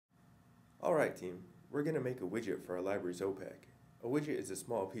Alright team, we're going to make a widget for our library's OPAC. A widget is a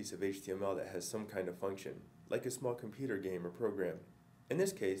small piece of HTML that has some kind of function, like a small computer game or program. In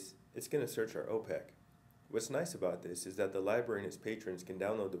this case, it's going to search our OPAC. What's nice about this is that the library and its patrons can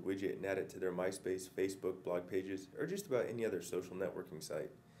download the widget and add it to their MySpace, Facebook, blog pages, or just about any other social networking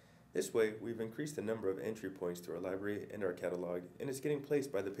site. This way, we've increased the number of entry points to our library and our catalog, and it's getting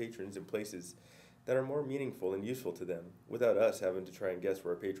placed by the patrons in places that are more meaningful and useful to them, without us having to try and guess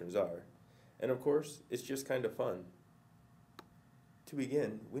where our patrons are. And of course, it's just kind of fun. To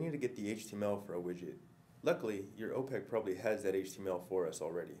begin, we need to get the HTML for a widget. Luckily, your OPAC probably has that HTML for us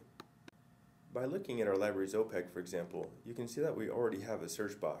already. By looking at our library's OPAC, for example, you can see that we already have a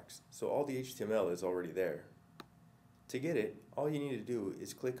search box, so all the HTML is already there. To get it, all you need to do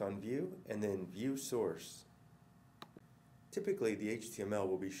is click on View and then View Source. Typically, the HTML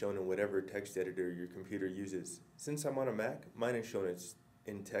will be shown in whatever text editor your computer uses. Since I'm on a Mac, mine is shown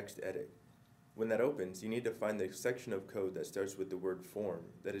in Text Edit. When that opens, you need to find the section of code that starts with the word form,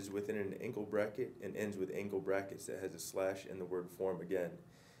 that is within an angle bracket and ends with angle brackets that has a slash and the word form again.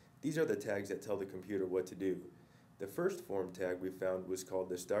 These are the tags that tell the computer what to do. The first form tag we found was called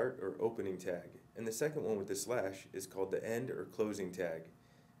the start or opening tag, and the second one with the slash is called the end or closing tag.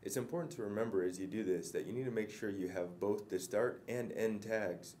 It's important to remember as you do this that you need to make sure you have both the start and end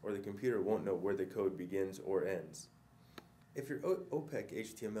tags, or the computer won't know where the code begins or ends. If your OPAC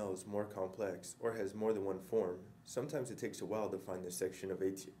HTML is more complex or has more than one form, sometimes it takes a while to find the section of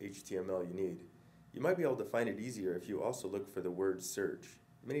HTML you need. You might be able to find it easier if you also look for the word search.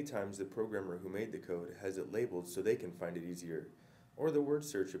 Many times the programmer who made the code has it labeled so they can find it easier, or the word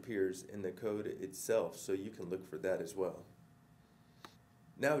search appears in the code itself so you can look for that as well.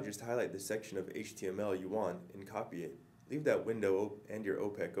 Now just highlight the section of HTML you want and copy it. Leave that window and your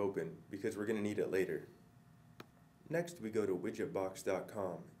OPAC open because we're going to need it later. Next we go to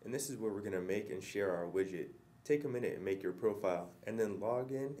widgetbox.com, and this is where we're going to make and share our widget. Take a minute and make your profile, and then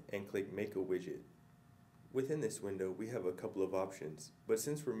log in and click Make a Widget. Within this window we have a couple of options, but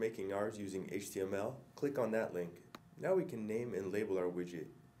since we're making ours using HTML, click on that link. Now we can name and label our widget.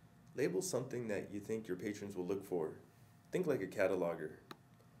 Label something that you think your patrons will look for. Think like a cataloger.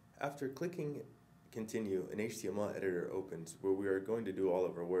 After clicking Continue, an HTML editor opens where we are going to do all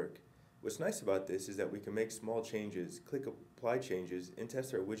of our work. What's nice about this is that we can make small changes, click Apply Changes, and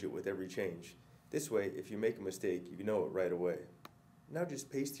test our widget with every change. This way, if you make a mistake, you know it right away. Now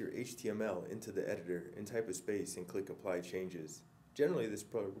just paste your HTML into the editor and type a space and click Apply Changes. Generally, this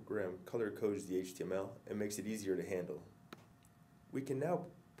program color codes the HTML and makes it easier to handle. We can now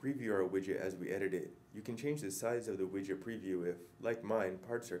preview our widget as we edit it. You can change the size of the widget preview if, like mine,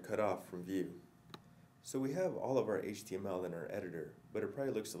 parts are cut off from view. So we have all of our HTML in our editor, but it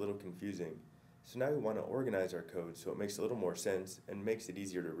probably looks a little confusing. So now we want to organize our code so it makes a little more sense and makes it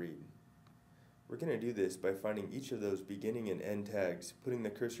easier to read. We're going to do this by finding each of those beginning and end tags, putting the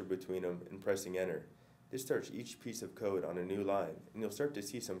cursor between them, and pressing enter. This starts each piece of code on a new line, and you'll start to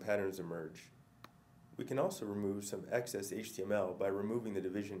see some patterns emerge. We can also remove some excess HTML by removing the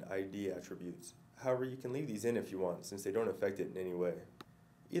division ID attributes. However, you can leave these in if you want, since they don't affect it in any way.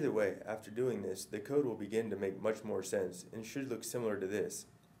 Either way, after doing this, the code will begin to make much more sense and should look similar to this.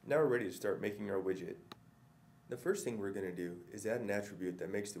 Now we're ready to start making our widget. The first thing we're going to do is add an attribute that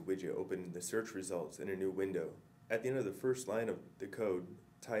makes the widget open in the search results in a new window. At the end of the first line of the code,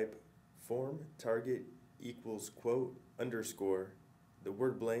 type form target equals quote underscore the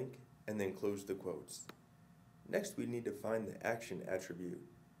word blank and then close the quotes. Next we need to find the action attribute.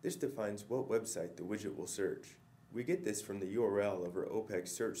 This defines what website the widget will search. We get this from the URL of our OPAC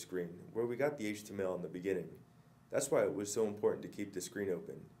search screen where we got the HTML in the beginning. That's why it was so important to keep the screen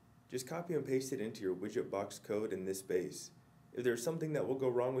open. Just copy and paste it into your widget box code in this space. If there's something that will go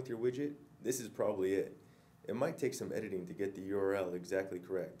wrong with your widget, this is probably it. It might take some editing to get the URL exactly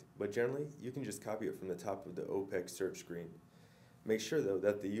correct, but generally you can just copy it from the top of the OPAC search screen. Make sure though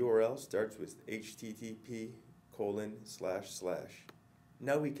that the URL starts with http://.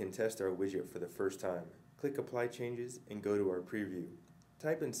 Now we can test our widget for the first time. Click Apply Changes and go to our preview.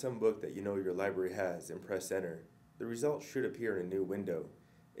 Type in some book that you know your library has and press enter. The results should appear in a new window.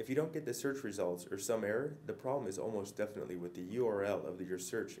 If you don't get the search results or some error, the problem is almost definitely with the URL of your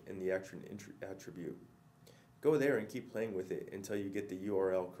search in the action attribute. Go there and keep playing with it until you get the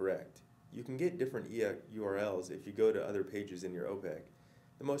URL correct. You can get different URLs if you go to other pages in your OPAC.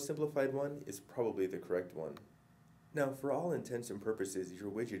 The most simplified one is probably the correct one. Now, for all intents and purposes, your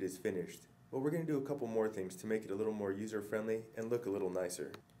widget is finished. But we're going to do a couple more things to make it a little more user-friendly and look a little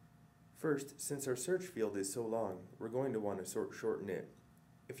nicer. First, since our search field is so long, we're going to want to shorten it.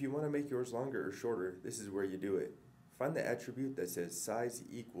 If you want to make yours longer or shorter, this is where you do it. Find the attribute that says size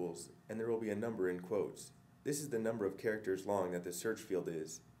equals, and there will be a number in quotes. This is the number of characters long that the search field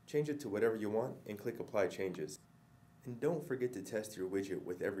is. Change it to whatever you want and click Apply Changes. And don't forget to test your widget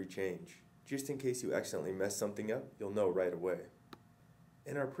with every change. Just in case you accidentally mess something up, you'll know right away.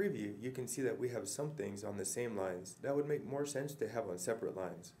 In our preview, you can see that we have some things on the same lines that would make more sense to have on separate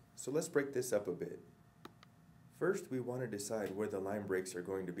lines. So let's break this up a bit. First, we want to decide where the line breaks are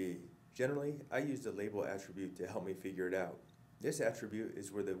going to be. Generally, I use the label attribute to help me figure it out. This attribute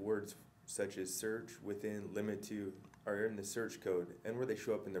is where the words such as search, within, limit to are in the search code and where they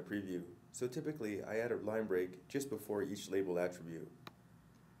show up in the preview. So typically, I add a line break just before each label attribute.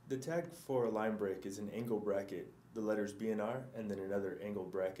 The tag for a line break is an angle bracket, the letters B and R, and then another angle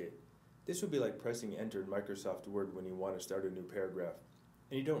bracket. This would be like pressing enter in Microsoft Word when you want to start a new paragraph,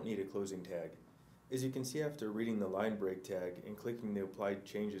 and you don't need a closing tag. As you can see after reading the line break tag and clicking the Apply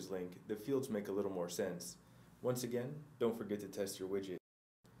Changes link, the fields make a little more sense. Once again, don't forget to test your widget.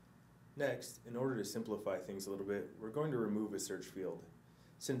 Next, in order to simplify things a little bit, we're going to remove a search field.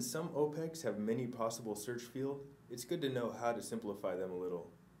 Since some OPACs have many possible search fields, it's good to know how to simplify them a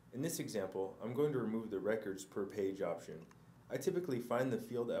little. In this example, I'm going to remove the records per page option. I typically find the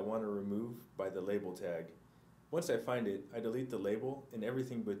field I want to remove by the label tag. Once I find it, I delete the label and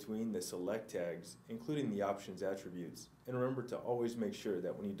everything between the select tags, including the options attributes. And remember to always make sure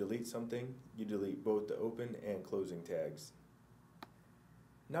that when you delete something, you delete both the open and closing tags.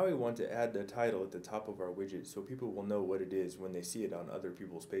 Now we want to add the title at the top of our widget so people will know what it is when they see it on other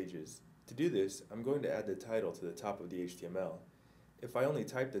people's pages. To do this, I'm going to add the title to the top of the HTML. If I only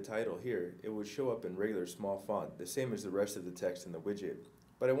type the title here, it would show up in regular small font, the same as the rest of the text in the widget.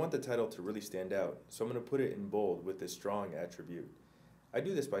 But I want the title to really stand out, so I'm going to put it in bold with the strong attribute. I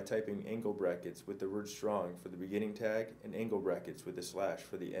do this by typing angle brackets with the word strong for the beginning tag and angle brackets with a slash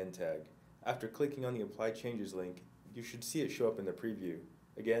for the end tag. After clicking on the Apply Changes link, you should see it show up in the preview.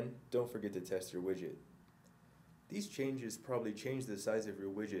 Again, don't forget to test your widget. These changes probably changed the size of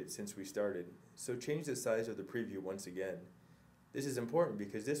your widget since we started, so change the size of the preview once again. This is important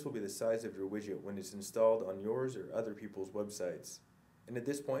because this will be the size of your widget when it's installed on yours or other people's websites. And at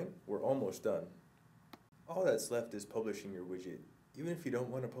this point, we're almost done. All that's left is publishing your widget. Even if you don't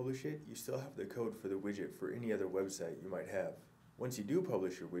want to publish it, you still have the code for the widget for any other website you might have. Once you do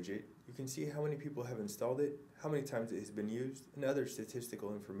publish your widget, you can see how many people have installed it, how many times it has been used, and other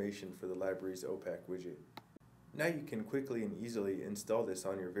statistical information for the library's OPAC widget. Now you can quickly and easily install this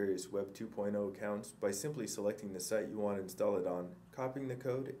on your various Web 2.0 accounts by simply selecting the site you want to install it on, copying the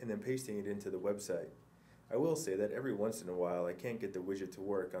code, and then pasting it into the website. I will say that every once in a while I can't get the widget to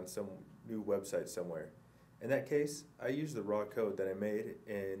work on some new website somewhere. In that case, I use the raw code that I made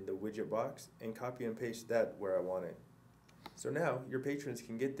in the widget box and copy and paste that where I want it. So now, your patrons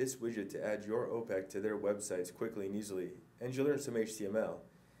can get this widget to add your OPAC to their websites quickly and easily, and you'll learn some HTML.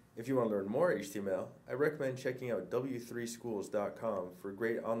 If you want to learn more HTML, I recommend checking out w3schools.com for a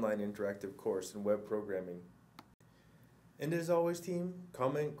great online interactive course in web programming. And as always, team,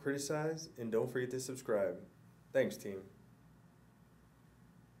 comment, criticize, and don't forget to subscribe. Thanks, team.